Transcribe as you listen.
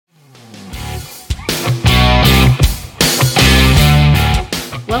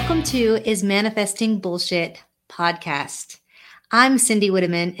Welcome to Is Manifesting Bullshit podcast. I'm Cindy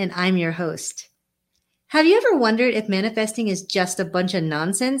Whitteman, and I'm your host. Have you ever wondered if manifesting is just a bunch of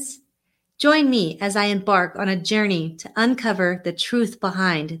nonsense? Join me as I embark on a journey to uncover the truth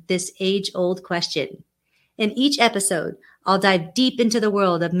behind this age-old question. In each episode, I'll dive deep into the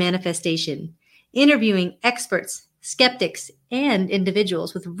world of manifestation, interviewing experts, skeptics, and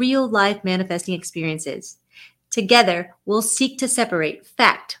individuals with real-life manifesting experiences. Together, we'll seek to separate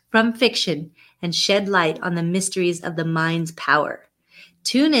fact from fiction and shed light on the mysteries of the mind's power.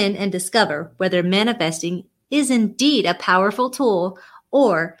 Tune in and discover whether manifesting is indeed a powerful tool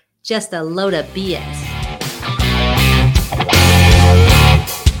or just a load of BS.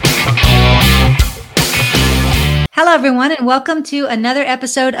 Hello, everyone, and welcome to another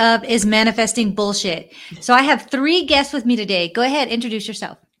episode of Is Manifesting Bullshit. So I have three guests with me today. Go ahead, introduce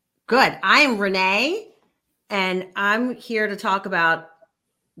yourself. Good. I am Renee, and I'm here to talk about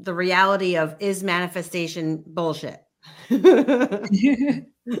the reality of is manifestation bullshit. And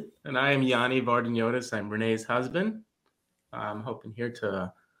I am Yanni Vardiniotis. I'm Renee's husband. I'm hoping here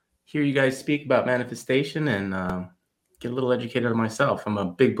to hear you guys speak about manifestation and get a little educated on myself. I'm a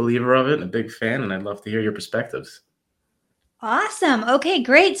big believer of it and a big fan, and I'd love to hear your perspectives. Awesome. Okay,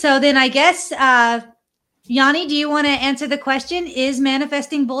 great. So then I guess, Yanni, do you want to answer the question, is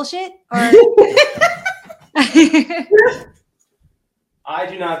manifesting bullshit? Or I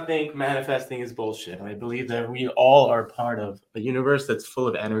do not think manifesting is bullshit. I believe that we all are part of a universe that's full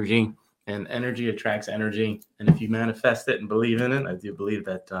of energy, and energy attracts energy. And if you manifest it and believe in it, I do believe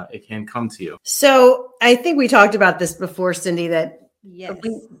that it can come to you. So I think we talked about this before, Cindy, that yes,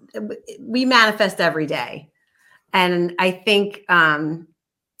 we manifest every day. And I think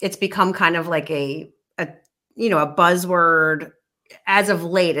it's become kind of like a buzzword as of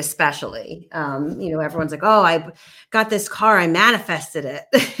late, especially. Everyone's like, oh, I got this car, I manifested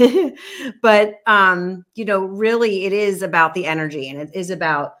it. But, really it is about the energy, and it is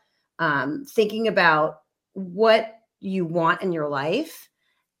about thinking about what you want in your life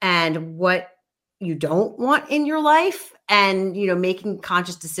and what you don't want in your life, and, making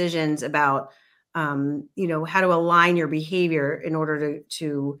conscious decisions about, how to align your behavior in order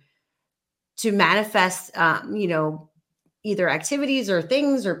to manifest, either activities or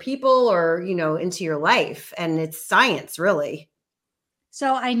things or people or, into your life. And it's science, really.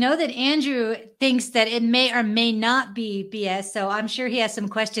 So I know that Andrew thinks that it may or may not be BS. So I'm sure he has some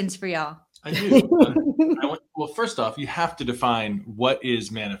questions for y'all. I do. Well, first off, you have to define what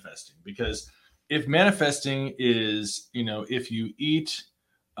is manifesting, because if manifesting is, if you eat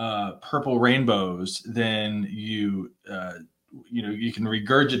purple rainbows, then you can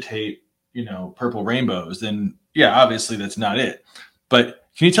regurgitate, purple rainbows, then yeah, obviously that's not it. But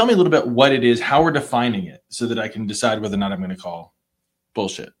can you tell me a little bit what it is, how we're defining it, so that I can decide whether or not I'm going to call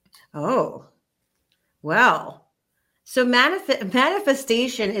bullshit? Oh, well, so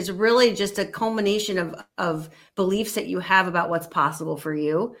manifestation is really just a culmination of beliefs that you have about what's possible for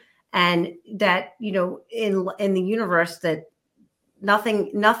you. And that, in the universe, that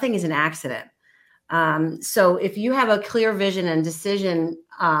nothing is an accident. So if you have a clear vision and decision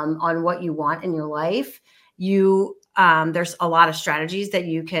on what you want in your life, there's a lot of strategies that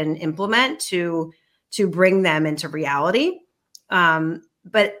you can implement to bring them into reality.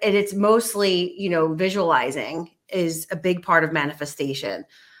 But it's mostly, visualizing is a big part of manifestation.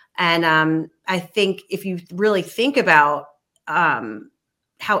 And I think if you really think about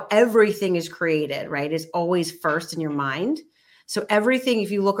how everything is created, right, is always first in your mind. So everything, if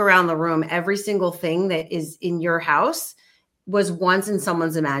you look around the room, every single thing that is in your house was once in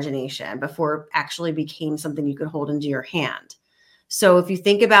someone's imagination before it actually became something you could hold into your hand. So if you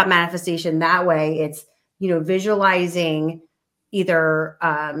think about manifestation that way, it's, visualizing either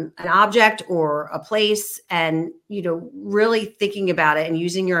an object or a place, and, really thinking about it and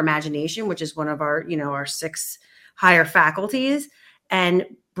using your imagination, which is one of our, our 6 higher faculties, and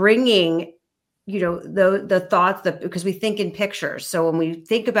bringing, the thoughts because we think in pictures. So when we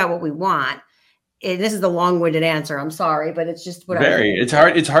think about what we want, and this is the long-winded answer, I'm sorry, but it's just what it's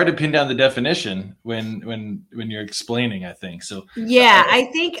hard to pin down the definition when you're explaining, I think. So yeah, I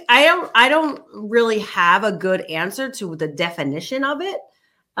think I don't really have a good answer to the definition of it,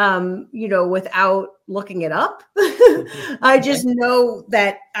 without looking it up. I just know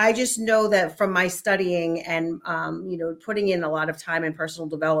that from my studying and putting in a lot of time in personal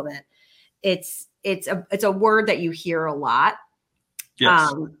development, it's a word that you hear a lot.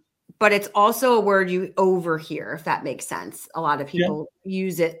 Yes. But it's also a word you overhear, if that makes sense. A lot of people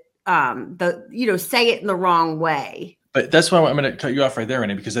use it, say it in the wrong way. But that's why I'm going to cut you off right there,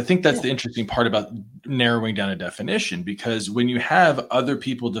 Renee, because I think that's the interesting part about narrowing down a definition. Because when you have other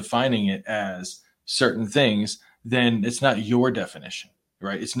people defining it as certain things, then it's not your definition,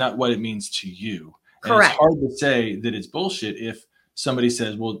 right? It's not what it means to you. And Correct. it's hard to say that it's bullshit if somebody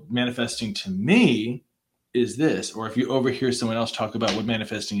says, well, manifesting to me is this. Or if you overhear someone else talk about what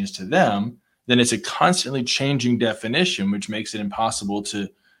manifesting is to them, then it's a constantly changing definition, which makes it impossible to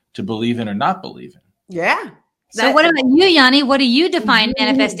believe in or not believe in. Yeah. So what about you, Yanni? What do you define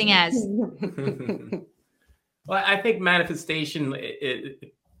manifesting as? Well, I think manifestation,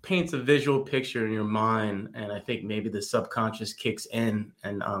 it paints a visual picture in your mind. And I think maybe the subconscious kicks in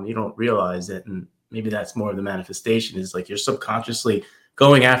and you don't realize it. And maybe that's more of the manifestation, is like you're subconsciously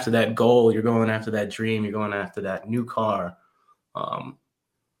going after that goal. You're going after that dream. You're going after that new car.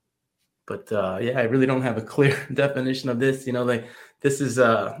 But I really don't have a clear definition of this. This is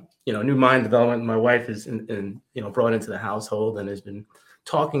new mind development. My wife is brought into the household and has been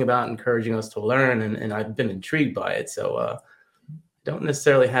talking about, encouraging us to learn, and I've been intrigued by it. So don't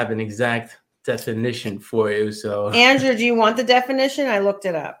necessarily have an exact definition for you. So Andrew, do you want the definition? I looked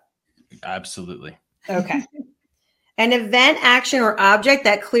it up. Absolutely. Okay. An event, action, or object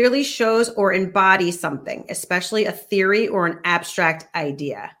that clearly shows or embodies something, especially a theory or an abstract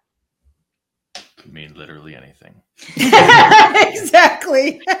idea. Could mean literally anything.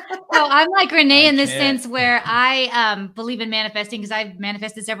 Exactly. So I'm like Renee in this sense where I believe in manifesting because I've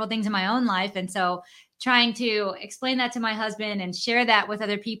manifested several things in my own life. And so trying to explain that to my husband and share that with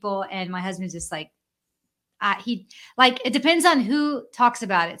other people. And my husband's just like, it depends on who talks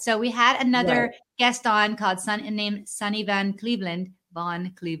about it. So we had another guest on named Sonny Von Cleveland,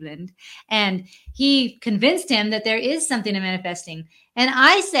 and he convinced him that there is something to manifesting. And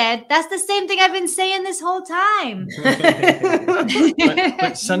I said, that's the same thing I've been saying this whole time.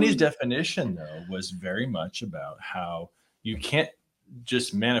 but Sonny's definition, though, was very much about how you can't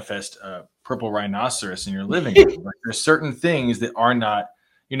just manifest a purple rhinoceros in your living room. Like, there's certain things that are not,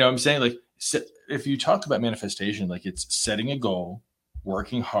 what I'm saying? Like, if you talk about manifestation, like it's setting a goal,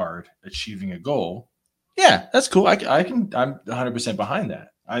 working hard, achieving a goal. Yeah, that's cool. I'm 100% behind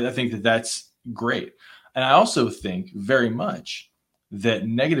that. I think that that's great. And I also think very much that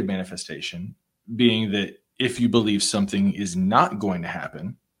negative manifestation, being that if you believe something is not going to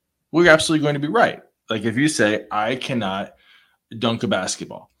happen, well, you're absolutely going to be right. Like if you say, I cannot dunk a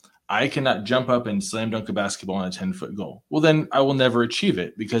basketball, I cannot jump up and slam dunk a basketball on a 10-foot goal. Well, then I will never achieve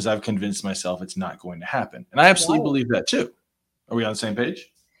it because I've convinced myself it's not going to happen. And I absolutely believe that too. Are we on the same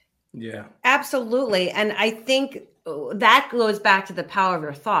page? Yeah, absolutely. And I think that goes back to the power of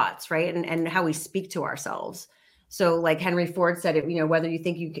your thoughts, right? And how we speak to ourselves. So like Henry Ford said, whether you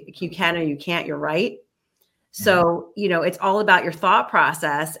think you can or you can't, you're right. So, it's all about your thought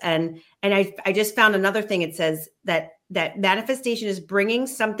process. And I just found another thing. It says that manifestation is bringing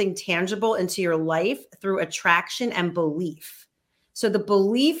something tangible into your life through attraction and belief. So the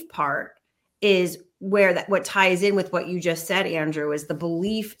belief part is where what ties in with what you just said, Andrew, is the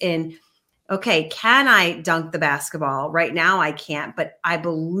belief in, okay, can I dunk the basketball? Right now I can't, but I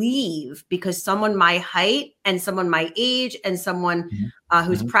believe because someone my height and someone my age and someone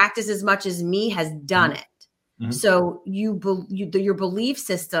who's practiced as much as me has done it. Mm-hmm. So your belief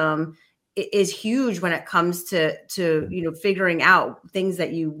system is huge when it comes to figuring out things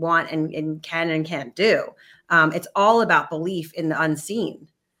that you want and can and can't do. It's all about belief in the unseen.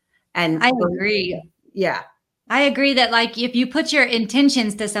 And I agree. Yeah. I agree that like if you put your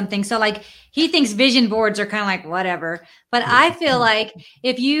intentions to something, so like he thinks vision boards are kind of like whatever, but I feel like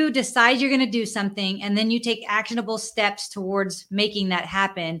if you decide you're going to do something and then you take actionable steps towards making that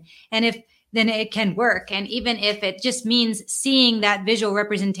happen, then it can work. And even if it just means seeing that visual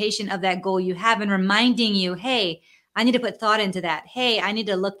representation of that goal you have and reminding you, hey, I need to put thought into that. Hey, I need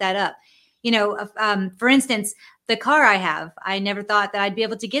to look that up. For instance, the car I have, I never thought that I'd be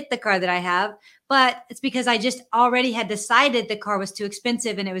able to get the car that I have, but it's because I just already had decided the car was too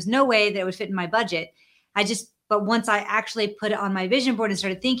expensive and it was no way that it would fit in my budget. But once I actually put it on my vision board and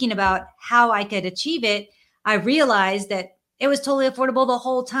started thinking about how I could achieve it, I realized that it was totally affordable the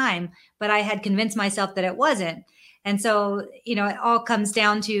whole time, but I had convinced myself that it wasn't. And so, it all comes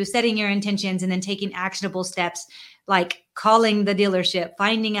down to setting your intentions and then taking actionable steps, like calling the dealership,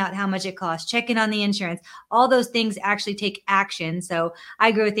 finding out how much it costs, checking on the insurance. All those things actually take action. So I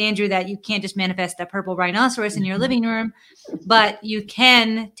agree with Andrew that you can't just manifest a purple rhinoceros in your living room, but you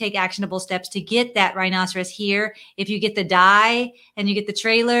can take actionable steps to get that rhinoceros here. If you get the die and you get the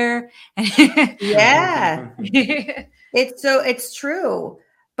trailer. Yeah. It's true.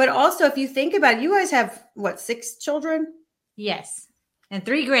 But also, if you think about it, you guys have 6 children? Yes. And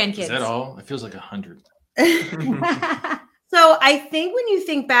 3 grandkids. Is that all? It feels like 100. So I think when you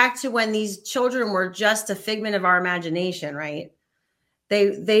think back to when these children were just a figment of our imagination, right?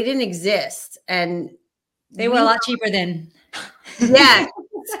 They didn't exist, and They were a lot cheaper then. yeah,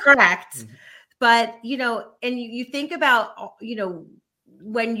 that's correct. But and you think about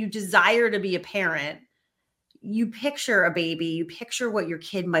when you desire to be a parent, you picture a baby, you picture what your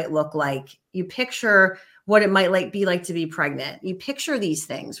kid might look like, you picture what it might be like to be pregnant, you picture these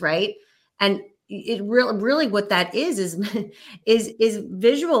things, right? And it really what that is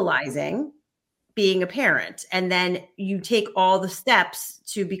visualizing being a parent, and then you take all the steps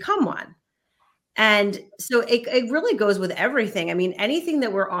to become one. And so it really goes with everything. I mean, anything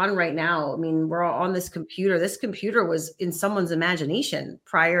that we're on right now, I mean, we're all on this computer. This computer was in someone's imagination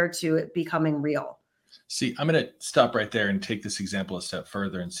prior to it becoming real. See, I'm going to stop right there and take this example a step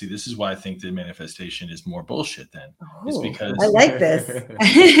further and see, this is why I think the manifestation is more bullshit then. It's because I like this.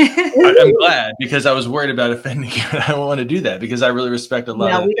 I'm glad, because I was worried about offending you. And I don't want to do that because I really respect a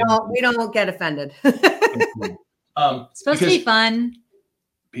lot of we don't get offended. It's supposed to be fun.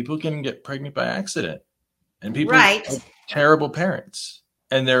 People can get pregnant by accident, and people right. are terrible parents.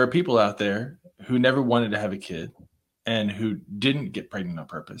 And there are people out there who never wanted to have a kid and who didn't get pregnant on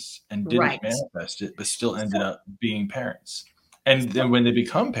purpose and didn't manifest it, but still ended up being parents. And then when they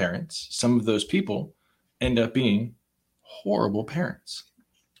become parents, some of those people end up being horrible parents.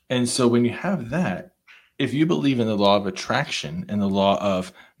 And so when you have that, if you believe in the law of attraction and the law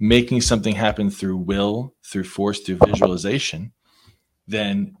of making something happen through will, through force, through visualization,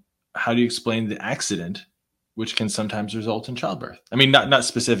 then how do you explain the accident, which can sometimes result in childbirth? I mean, not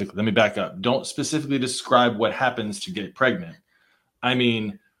specifically. Let me back up. Don't specifically describe what happens to get pregnant. I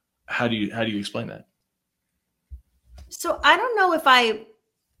mean, how do you explain that? So I don't know if I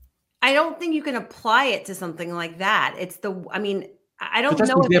don't think you can apply it to something like that. I don't know.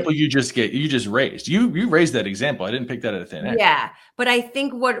 The example you just raised. You raised that example. I didn't pick that out of thin air. Yeah, but I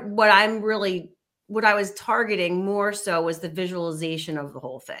think what I was targeting more so was the visualization of the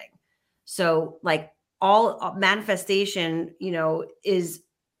whole thing. So like all manifestation, is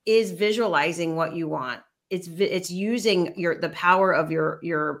visualizing what you want. It's using the power of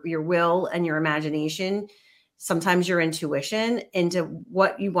your will and your imagination, sometimes your intuition, into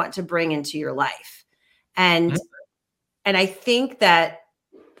what you want to bring into your life. And I think that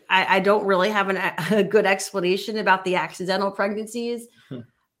I don't really have a good explanation about the accidental pregnancies,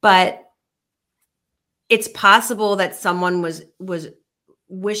 but it's possible that someone was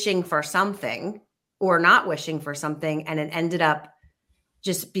wishing for something or not wishing for something, and it ended up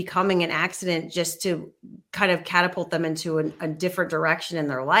just becoming an accident just to kind of catapult them into a different direction in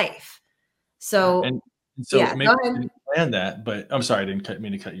their life. So, maybe I didn't plan that, but I'm sorry, I didn't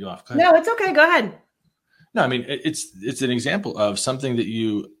mean to cut you off. No, it's okay. Go ahead. No, I mean, it's an example of something that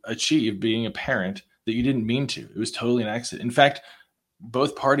you achieved being a parent that you didn't mean to. It was totally an accident. In fact,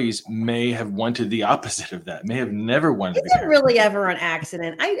 both parties may have wanted the opposite of that, may have never wanted to be parents. Is it really ever an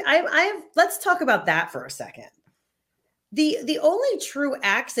accident? Let's talk about that for a second. The only true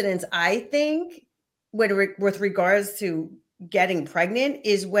accidents, I think, with regards to getting pregnant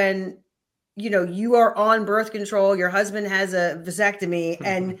is when you are on birth control, your husband has a vasectomy,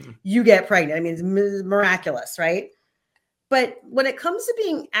 and you get pregnant. I mean, it's miraculous, right? But when it comes to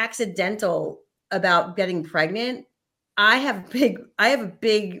being accidental about getting pregnant, I have a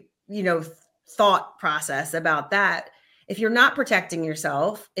big, thought process about that. If you're not protecting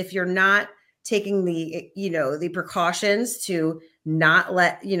yourself, if you're not taking the precautions to not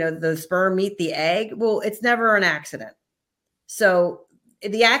let, the sperm meet the egg, well, it's never an accident. So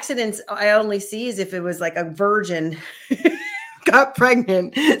the accidents I only see is if it was like a virgin got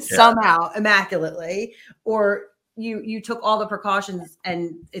pregnant somehow immaculately, or you took all the precautions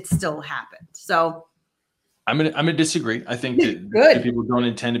and it still happened. So I'm gonna disagree. I think that people don't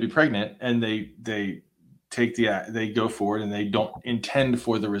intend to be pregnant, and they go forward and they don't intend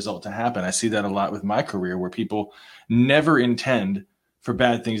for the result to happen. I see that a lot with my career, where people never intend for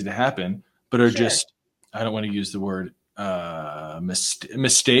bad things to happen, but are just, I don't want to use the word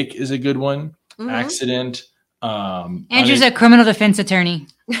mistake is a good one. Mm-hmm. Accident. Andrew's a criminal defense attorney.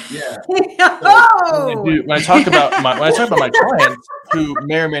 Yeah. When I talk about my clients, who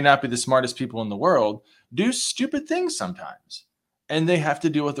may or may not be the smartest people in the world, do stupid things sometimes, and they have to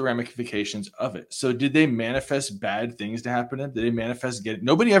deal with the ramifications of it. So did they manifest bad things to happen? Did they manifest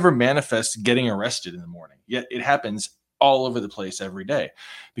nobody ever manifests getting arrested in the morning, yet it happens all over the place every day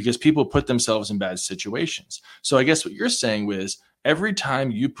because people put themselves in bad situations. So I guess what you're saying is every time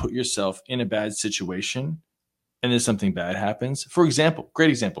you put yourself in a bad situation and then something bad happens, for example, great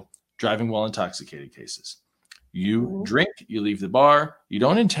example, driving while intoxicated cases. You drink, you leave the bar, you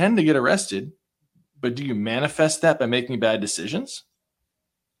don't intend to get arrested, but do you manifest that by making bad decisions?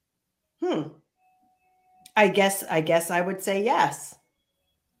 I guess I would say yes.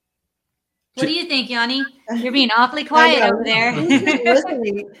 What do you think, Yanni? You're being awfully quiet over there.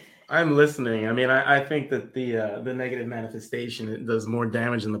 I'm listening. I mean, I think that the negative manifestation does more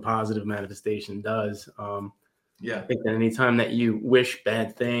damage than the positive manifestation does. I think that anytime that you wish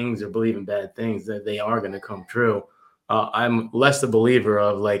bad things or believe in bad things, that they are going to come true. I'm less a believer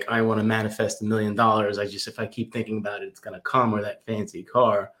of like, I want to manifest $1 million. If I keep thinking about it, it's going to come, or that fancy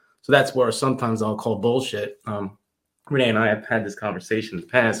car. So that's where sometimes I'll call bullshit. Renee and I have had this conversation in the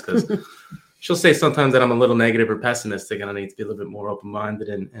past because she'll say sometimes that I'm a little negative or pessimistic, and I need to be a little bit more open-minded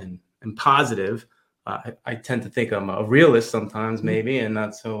and positive. I tend to think I'm a realist sometimes, maybe, and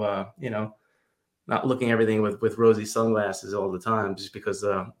not so, not looking everything with rosy sunglasses all the time, just because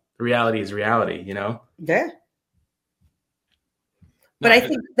reality is reality, Yeah. But I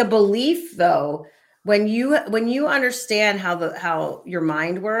think the belief, though, when you understand how your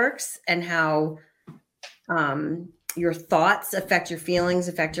mind works and how your thoughts affect your feelings,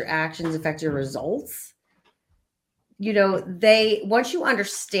 affect your actions, affect your results, once you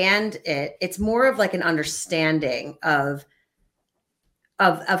understand it, it's more of like an understanding of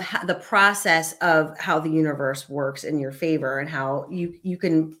how, the process of how the universe works in your favor and how you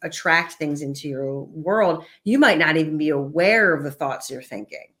can attract things into your world. You might not even be aware of the thoughts you're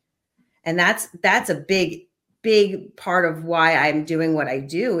thinking. And that's a big part of why I'm doing what I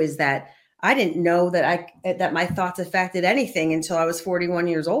do, is that I didn't know that my thoughts affected anything until I was 41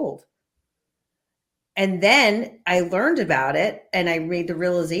 years old. And then I learned about it, and I made the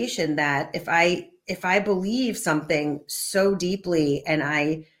realization that if I believe something so deeply and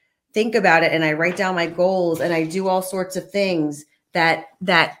I think about it and I write down my goals and I do all sorts of things that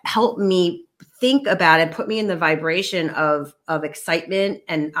help me think about it, put me in the vibration of excitement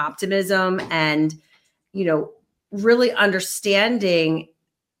and optimism and, really understanding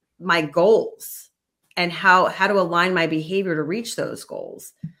my goals and how to align my behavior to reach those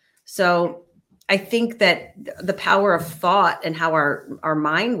goals. So I think that the power of thought and how our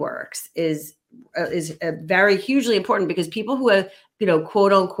mind works is very hugely important, because people who have,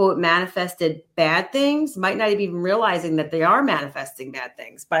 quote unquote, manifested bad things might not even realizing that they are manifesting bad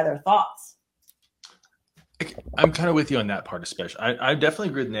things by their thoughts. I'm kind of with you on that part, especially. I definitely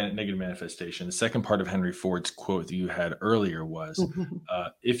agree with negative manifestation. The second part of Henry Ford's quote that you had earlier was,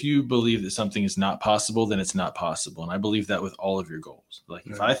 if you believe that something is not possible, then it's not possible. And I believe that with all of your goals. Like,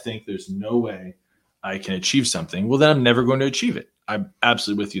 if I think there's no way I can achieve something, well, then I'm never going to achieve it. I'm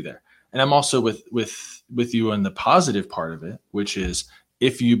absolutely with you there. And I'm also with you on the positive part of it, which is,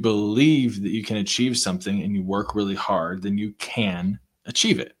 if you believe that you can achieve something and you work really hard, then you can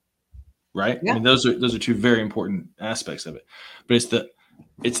achieve it. Right. Yeah. I mean, those are two very important aspects of it, but it's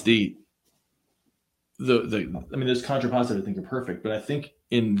the I mean, those contrapositive I think are perfect, but I think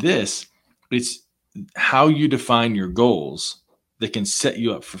in this, it's how you define your goals that can set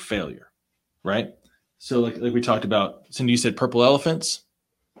you up for failure. Right. So like we talked about, Cindy, you said purple elephants.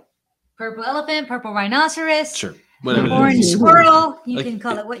 Purple elephant, purple rhinoceros. Sure. Orange squirrel. You can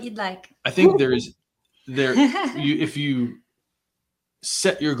call it what you'd like. I think if you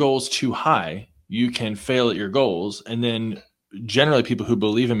set your goals too high, you can fail at your goals. And then generally people who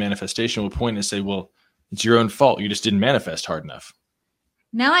believe in manifestation will point and say, well, it's your own fault. You just didn't manifest hard enough.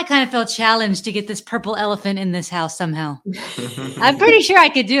 Now I kind of feel challenged to get this purple elephant in this house somehow. I'm pretty sure I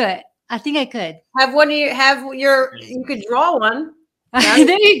could do it. I think I could. You could draw one.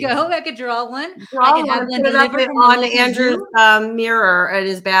 There you go. I could draw one. I could have one delivered on Andrew's mirror at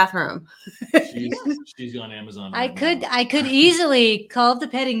his bathroom. She's on Amazon. I could easily call up the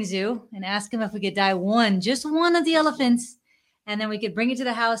petting zoo and ask him if we could dye just one of the elephants, and then we could bring it to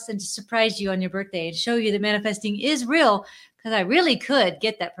the house and just surprise you on your birthday and show you that manifesting is real. Because I really could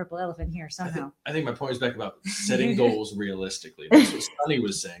get that purple elephant here somehow. I think my point is back about setting goals realistically. That's what Sunny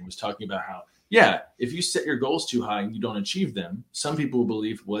was saying. Was talking about how, if you set your goals too high and you don't achieve them, some people will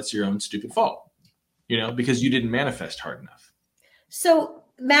believe, well, it's your own stupid fault, because you didn't manifest hard enough. So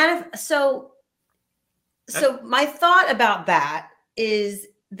my thought about that is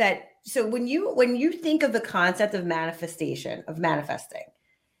that, so when you think of the concept of manifesting,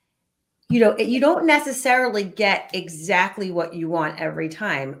 you don't necessarily get exactly what you want every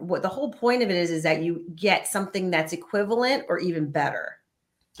time. What the whole point of it is that you get something that's equivalent or even better.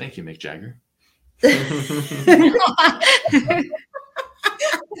 Thank you, Mick Jagger.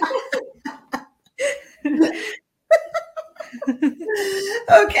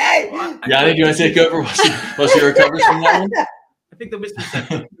 Okay. Yanni, do you want to take over while she recovers from that one? think the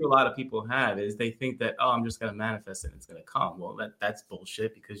misperception a lot of people have is they think that, oh, I'm just going to manifest it and it's going to come. Well, that's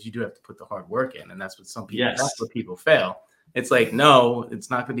bullshit, because you do have to put the hard work in. And that's what some people, that's where people fail. It's like, no, it's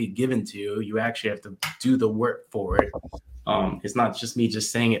not going to be given to you. You actually have to do the work for it. It's not just me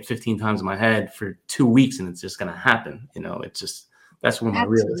just saying it 15 times in my head for 2 weeks and it's just going to happen. You know, it's just, that's where my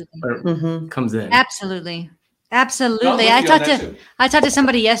realism comes in. Absolutely. I talked to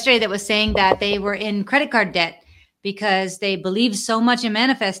somebody yesterday that was saying that they were in credit card debt because they believed so much in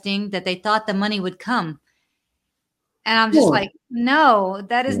manifesting that they thought the money would come. And I'm just like, no,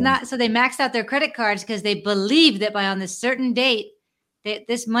 that is not. So they maxed out their credit cards because they believed that by on this certain date, that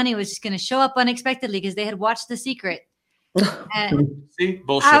this money was just going to show up unexpectedly because they had watched The Secret. And see,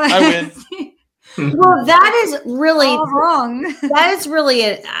 bullshit. I win. Well, that is really all wrong. That is really,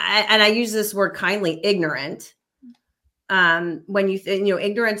 and I use this word kindly, ignorant. When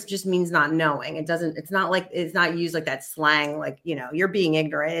ignorance just means not knowing. It's not used like that slang, like, you're being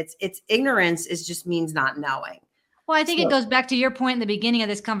ignorant. It's ignorance just means not knowing. Well, I think it goes back to your point in the beginning of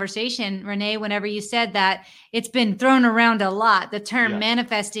this conversation, Renee, whenever you said that it's been thrown around a lot. The term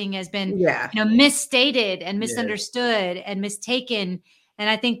manifesting has been misstated and misunderstood and mistaken. And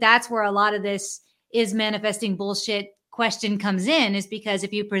I think that's where a lot of this is manifesting bullshit question comes in, is because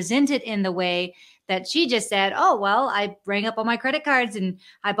if you present it in the way that she just said, oh, well, I rang up all my credit cards and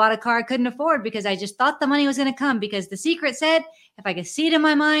I bought a car I couldn't afford because I just thought the money was going to come because The Secret said if I could see it in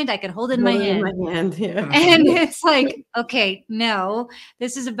my mind, I could hold it in my hand. And it's like, okay, no,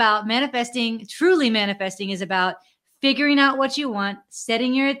 this is about manifesting. Truly manifesting is about figuring out what you want,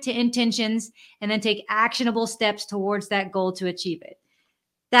 setting your intentions, and then take actionable steps towards that goal to achieve it.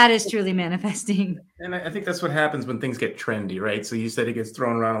 That is truly manifesting. And I think that's what happens when things get trendy, right? So you said it gets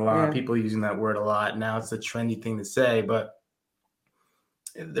thrown around a lot, people using that word a lot. Now it's a trendy thing to say, but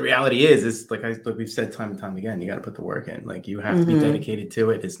the reality is like we've said time and time again, you got to put the work in. Like, you have to be dedicated to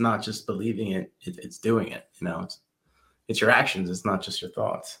it. It's not just believing it, it's doing it. It's your actions. It's not just your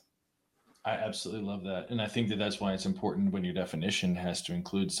thoughts. I absolutely love that. And I think that's why it's important when your definition has to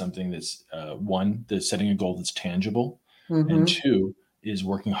include something that's one, the setting a goal that's tangible, and two, is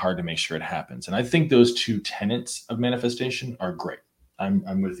working hard to make sure it happens. And I think those two tenets of manifestation are great.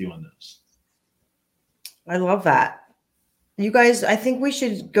 I'm with you on those. I love that. You guys, I think we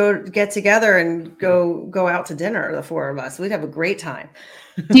should go get together and go out to dinner, the four of us. We'd have a great time.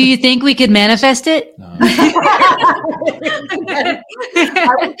 Do you think we could manifest it? No. I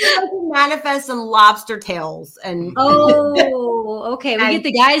would manifest some lobster tails. And okay. We get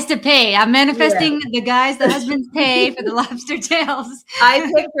the guys to pay. I'm manifesting the husbands pay for the lobster tails. I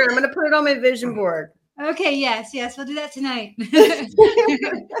picture. I'm going to put it on my vision board. Okay. Yes. We'll do that tonight.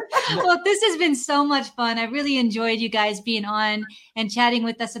 Well, this has been so much fun. I really enjoyed you guys being on and chatting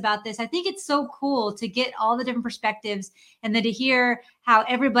with us about this. I think it's so cool to get all the different perspectives and then to hear how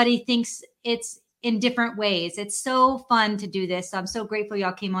everybody thinks it's in different ways. It's so fun to do this. So I'm so grateful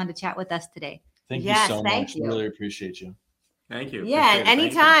y'all came on to chat with us today. Thank you so much. I really appreciate you. Thank you. Yeah. And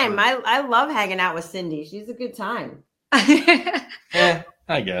anytime. I love hanging out with Cindy. She's a good time.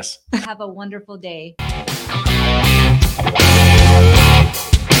 I guess. Have a wonderful day.